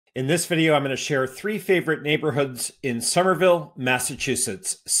In this video, I'm going to share 3 favorite neighborhoods in Somerville,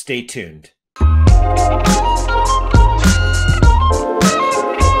 Massachusetts. Stay tuned.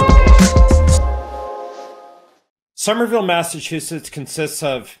 Somerville, Massachusetts consists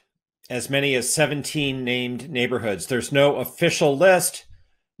of as many as 17 named neighborhoods. There's no official list,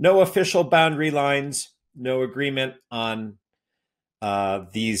 no official boundary lines, no agreement on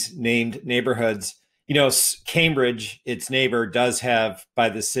these named neighborhoods. You know, Cambridge, its neighbor, does have, by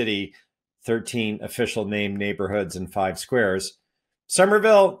the city, 13 official named neighborhoods and 5 squares.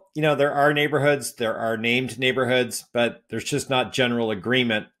 Somerville, you know, there are neighborhoods, there are named neighborhoods, but there's just not general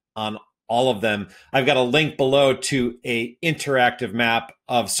agreement on all of them. I've got a link below to an interactive map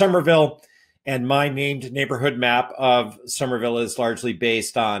of Somerville, and my named neighborhood map of Somerville is largely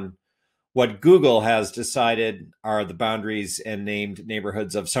based on what Google has decided are the boundaries and named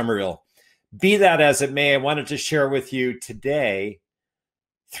neighborhoods of Somerville. Be that as it may, I wanted to share with you today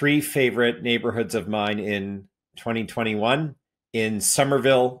 3 favorite neighborhoods of mine in 2021 in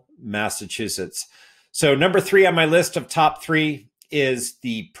Somerville, Massachusetts. So number 3 on my list of top 3 is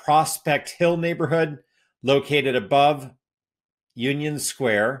the Prospect Hill neighborhood, located above Union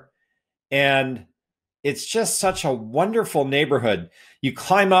Square. And it's just such a wonderful neighborhood. You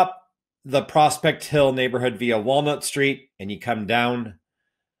climb up the Prospect Hill neighborhood via Walnut Street, and you come down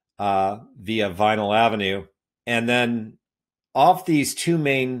via Vinyl Avenue. And then off these 2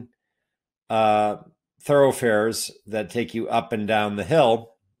 main thoroughfares that take you up and down the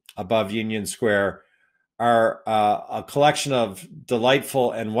hill above Union Square are a collection of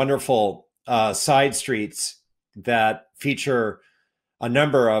delightful and wonderful side streets that feature a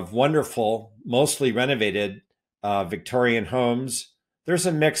number of wonderful, mostly renovated Victorian homes. There's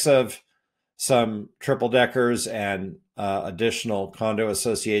a mix of some triple deckers and additional condo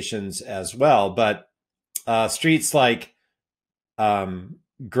associations as well. But streets like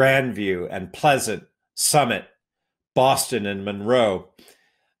Grandview and Pleasant, Summit, Boston, and Monroe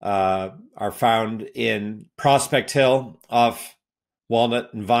are found in Prospect Hill off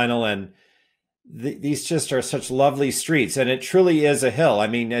Walnut and Vinyl. And these just are such lovely streets. And it truly is a hill. I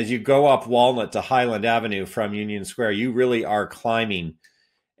mean, as you go up Walnut to Highland Avenue from Union Square, you really are climbing.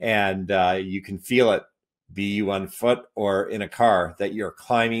 And you can feel it, be you on foot or in a car, that you're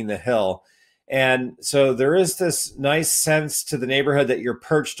climbing the hill. And so there is this nice sense to the neighborhood that you're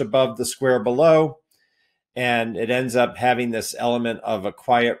perched above the square below. And it ends up having this element of a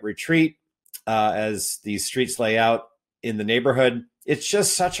quiet retreat as these streets lay out in the neighborhood. It's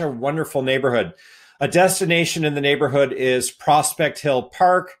just such a wonderful neighborhood. A destination in the neighborhood is Prospect Hill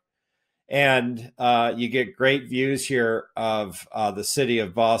Park. And you get great views here of the city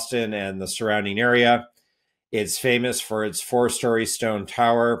of Boston and the surrounding area. It's famous for its 4-story stone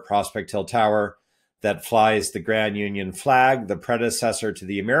tower, Prospect Hill Tower, that flies the Grand Union flag, the predecessor to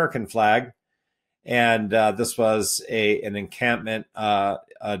the American flag. And this was an encampment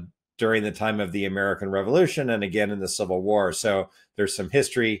during the time of the American Revolution and again in the Civil War. So there's some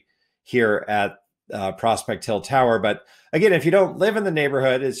history here at Prospect Hill Tower. But again, if you don't live in the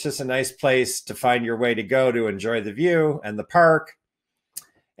neighborhood, it's just a nice place to find your way to go to enjoy the view and the park.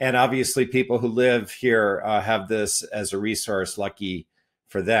 And obviously, people who live here have this as a resource, lucky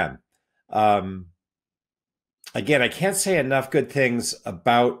for them. Again, I can't say enough good things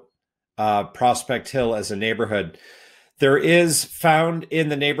about Prospect Hill as a neighborhood. There is found in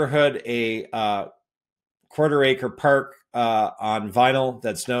the neighborhood a 1/4-acre park on Vinyl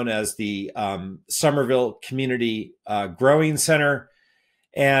that's known as the Somerville Community Growing Center.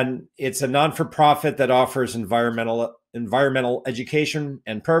 And it's a non-for-profit that offers environmental education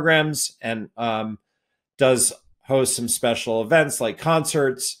and programs, and does host some special events like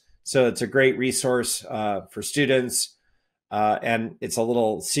concerts. So it's a great resource for students. And it's a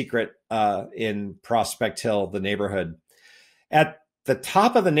little secret in Prospect Hill, the neighborhood. At the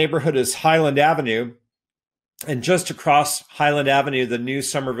top of the neighborhood is Highland Avenue. And just across Highland Avenue, the new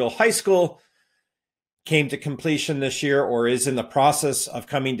Somerville High School came to completion this year, or is in the process of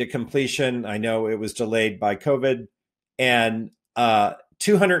coming to completion. I know it was delayed by COVID. And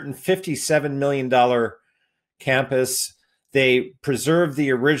 $257 million campus. They preserved the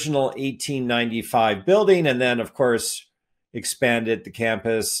original 1895 building, and then, of course, expanded the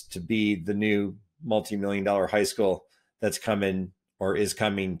campus to be the new multi-million-dollar high school that's coming or is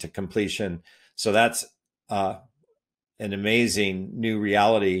coming to completion. So that's an amazing new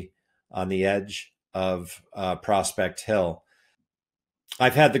reality on the edge of Prospect Hill.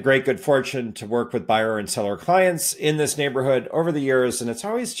 I've had the great good fortune to work with buyer and seller clients in this neighborhood over the years, and it's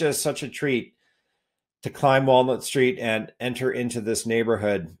always just such a treat to climb Walnut Street and enter into this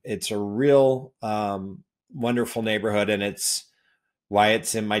neighborhood. It's a real wonderful neighborhood, and it's why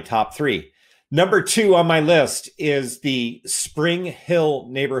it's in my top 3. Number 2 on my list is the Spring Hill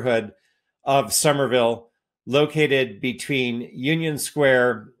neighborhood of Somerville, located between Union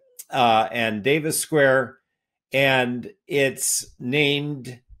Square and Davis Square. And it's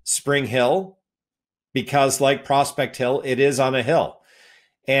named Spring Hill because, like Prospect Hill, it is on a hill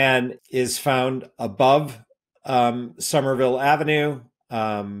and is found above Somerville Avenue.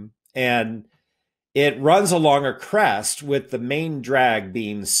 And it runs along a crest, with the main drag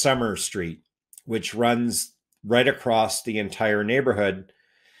being Summer Street, which runs right across the entire neighborhood.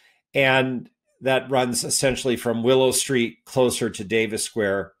 And that runs essentially from Willow Street closer to Davis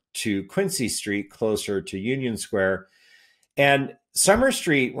Square to Quincy Street closer to Union Square. And Summer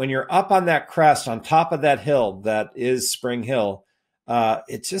Street, when you're up on that crest, on top of that hill that is Spring Hill,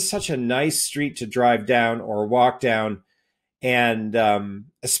 it's just such a nice street to drive down or walk down. And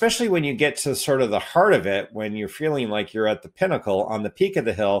especially when you get to sort of the heart of it, when you're feeling like you're at the pinnacle on the peak of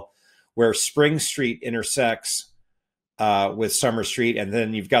the hill, where Spring Street intersects with Summer Street. And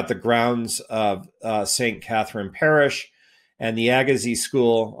then you've got the grounds of St. Catherine Parish and the Agassiz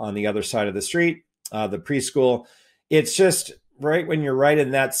School on the other side of the street, the preschool. It's just right when you're right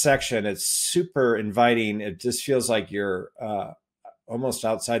in that section, it's super inviting. It just feels like you're almost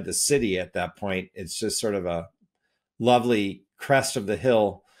outside the city at that point. It's just sort of a lovely crest of the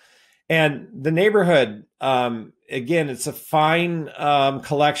hill. And the neighborhood, again, it's a fine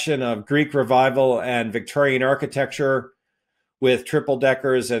collection of Greek Revival and Victorian architecture with triple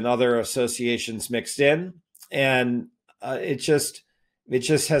deckers and other associations mixed in. And it just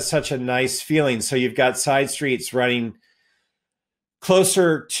has such a nice feeling. So you've got side streets running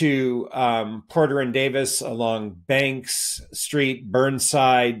closer to Porter and Davis along Banks Street,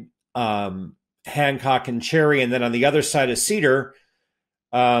 Burnside, Hancock and Cherry. And then on the other side of Cedar,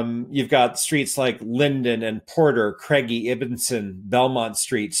 you've got streets like Linden and Porter, Craigie, Ibbenson, Belmont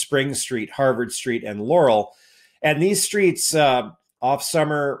Street, Spring Street, Harvard Street, and Laurel. And these streets off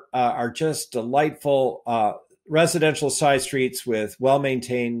Summer are just delightful residential side streets with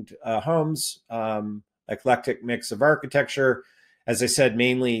well-maintained homes, eclectic mix of architecture. As I said,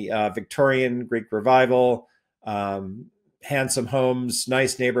 mainly Victorian, Greek Revival, handsome homes,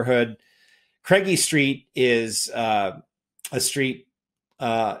 nice neighborhood. Craigie Street is a street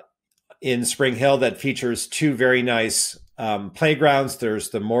in Spring Hill that features 2 very nice playgrounds. There's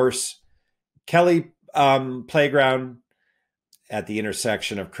the Morse Kelly playground at the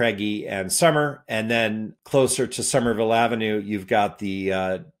intersection of Craigie and Summer. And then closer to Somerville Avenue, you've got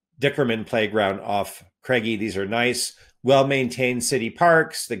the Dickerman playground off Craigie. These are nice, well-maintained city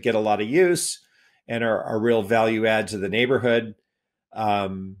parks that get a lot of use and are a real value add to the neighborhood.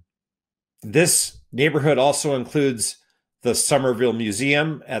 This neighborhood also includes the Somerville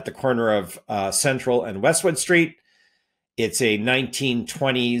Museum at the corner of Central and Westwood Street. It's a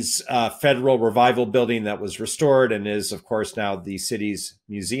 1920s Federal Revival building that was restored and is, of course, now the city's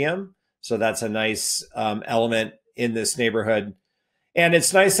museum. So that's a nice element in this neighborhood. And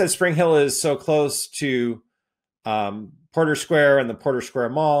it's nice that Spring Hill is so close to Porter Square and the Porter Square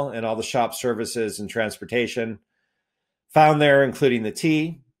Mall and all the shop services and transportation found there, including the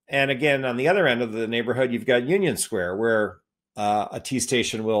T. And again, on the other end of the neighborhood, you've got Union Square, where a T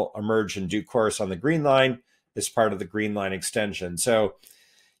station will emerge in due course on the Green Line as part of the Green Line extension. So,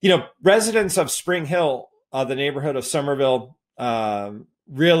 residents of Spring Hill, the neighborhood of Somerville,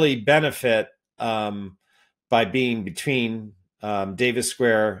 really benefit by being between Davis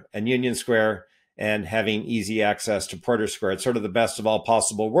Square and Union Square and having easy access to Porter Square. It's sort of the best of all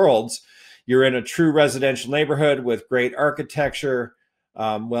possible worlds. You're in a true residential neighborhood with great architecture,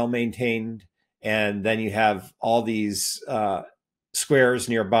 well-maintained, and then you have all these squares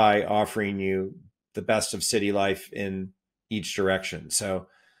nearby offering you the best of city life in each direction. So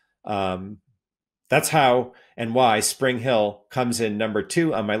that's how and why Spring Hill comes in number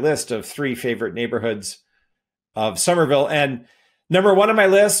 2 on my list of 3 favorite neighborhoods of Somerville. And number 1 on my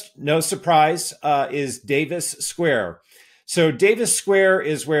list, no surprise, is Davis Square. So Davis Square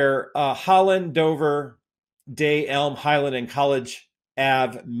is where Holland, Dover, Day, Elm, Highland, and College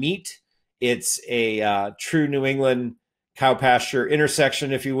Ave meet. It's a true New England cow pasture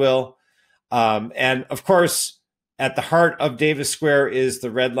intersection, if you will. And of course, at the heart of Davis Square is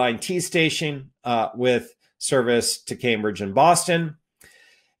the Red Line T station with service to Cambridge and Boston.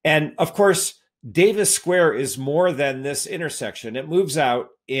 And of course, Davis Square is more than this intersection. It moves out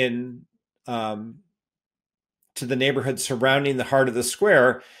in to the neighborhood surrounding the heart of the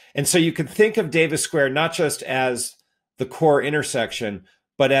square. And so you can think of Davis Square not just as the core intersection,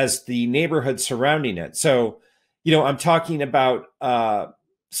 but as the neighborhood surrounding it. So, I'm talking about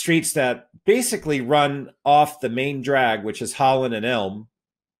streets that basically run off the main drag, which is Holland and Elm.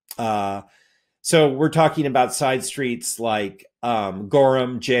 So we're talking about side streets like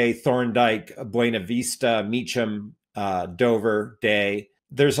Gorham, Jay, Thorndike, Buena Vista, Meacham, Dover, Day.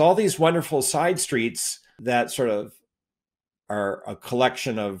 There's all these wonderful side streets that sort of are a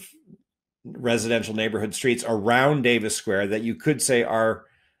collection of residential neighborhood streets around Davis Square that you could say are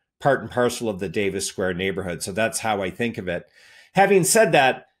part and parcel of the Davis Square neighborhood. So that's how I think of it. Having said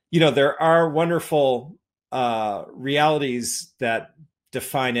that, there are wonderful realities that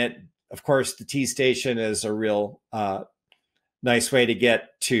define it. Of course, the T station is a real nice way to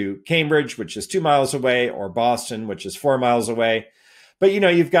get to Cambridge, which is 2 miles away, or Boston, which is 4 miles away. But,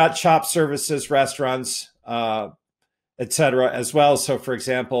 you've got shop services, restaurants, etc. as well. So, for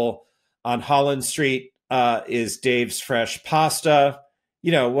example, on Holland Street is Dave's Fresh Pasta.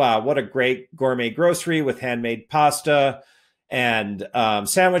 Wow, what a great gourmet grocery with handmade pasta and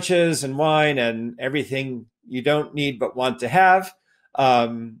sandwiches and wine and everything you don't need but want to have.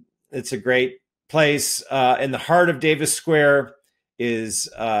 It's a great place. In the heart of Davis Square is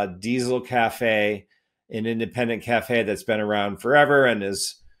Diesel Cafe, an independent cafe that's been around forever and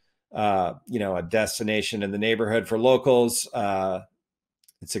is, a destination in the neighborhood for locals.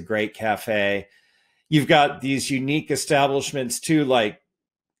 It's a great cafe. You've got these unique establishments too, like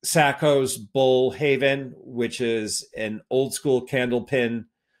Sacco's Bull Haven, which is an old school candlepin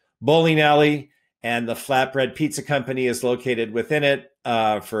bowling alley, and the Flatbread Pizza Company is located within it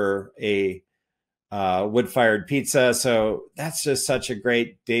for a wood-fired pizza. So that's just such a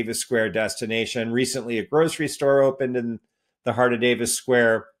great Davis Square destination. Recently, a grocery store opened in the heart of Davis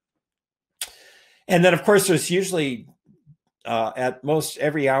Square. And then, of course, there's usually at most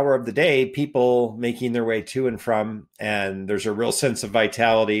every hour of the day, people making their way to and from, and there's a real sense of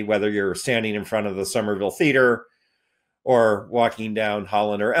vitality, whether you're standing in front of the Somerville Theater or walking down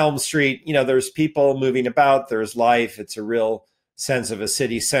Holland or Elm Street. There's people moving about, there's life. It's a real sense of a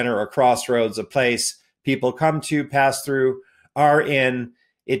city center, a crossroads, a place people come to, pass through, are in.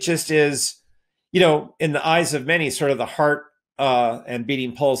 It just is, in the eyes of many, sort of the heart and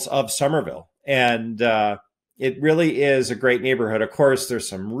beating pulse of Somerville. And it really is a great neighborhood. Of course, there's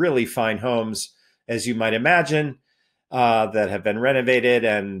some really fine homes, as you might imagine, that have been renovated,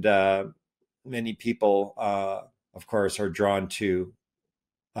 and many people, of course, are drawn to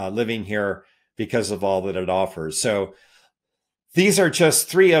living here because of all that it offers. So these are just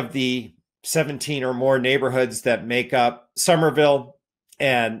 3 of the 17 or more neighborhoods that make up Somerville,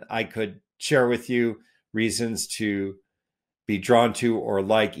 and I could share with you reasons to be drawn to or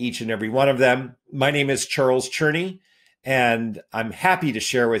like each and every one of them. My name is Charles Cherney, and I'm happy to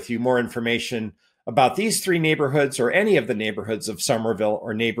share with you more information about these 3 neighborhoods or any of the neighborhoods of Somerville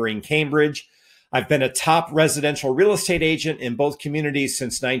or neighboring Cambridge. I've been a top residential real estate agent in both communities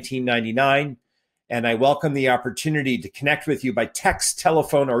since 1999, and I welcome the opportunity to connect with you by text,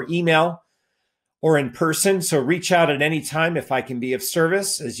 telephone, or email, or in person. So reach out at any time if I can be of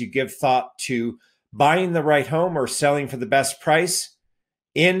service as you give thought to buying the right home or selling for the best price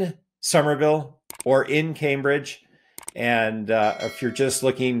in Somerville or in Cambridge. And if you're just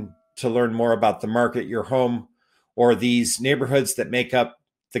looking to learn more about the market, your home, or these neighborhoods that make up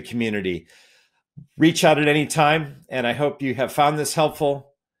the community, reach out at any time. And I hope you have found this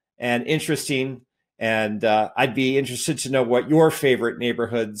helpful and interesting. And I'd be interested to know what your favorite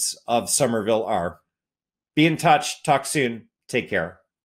neighborhoods of Somerville are. Be in touch. Talk soon. Take care.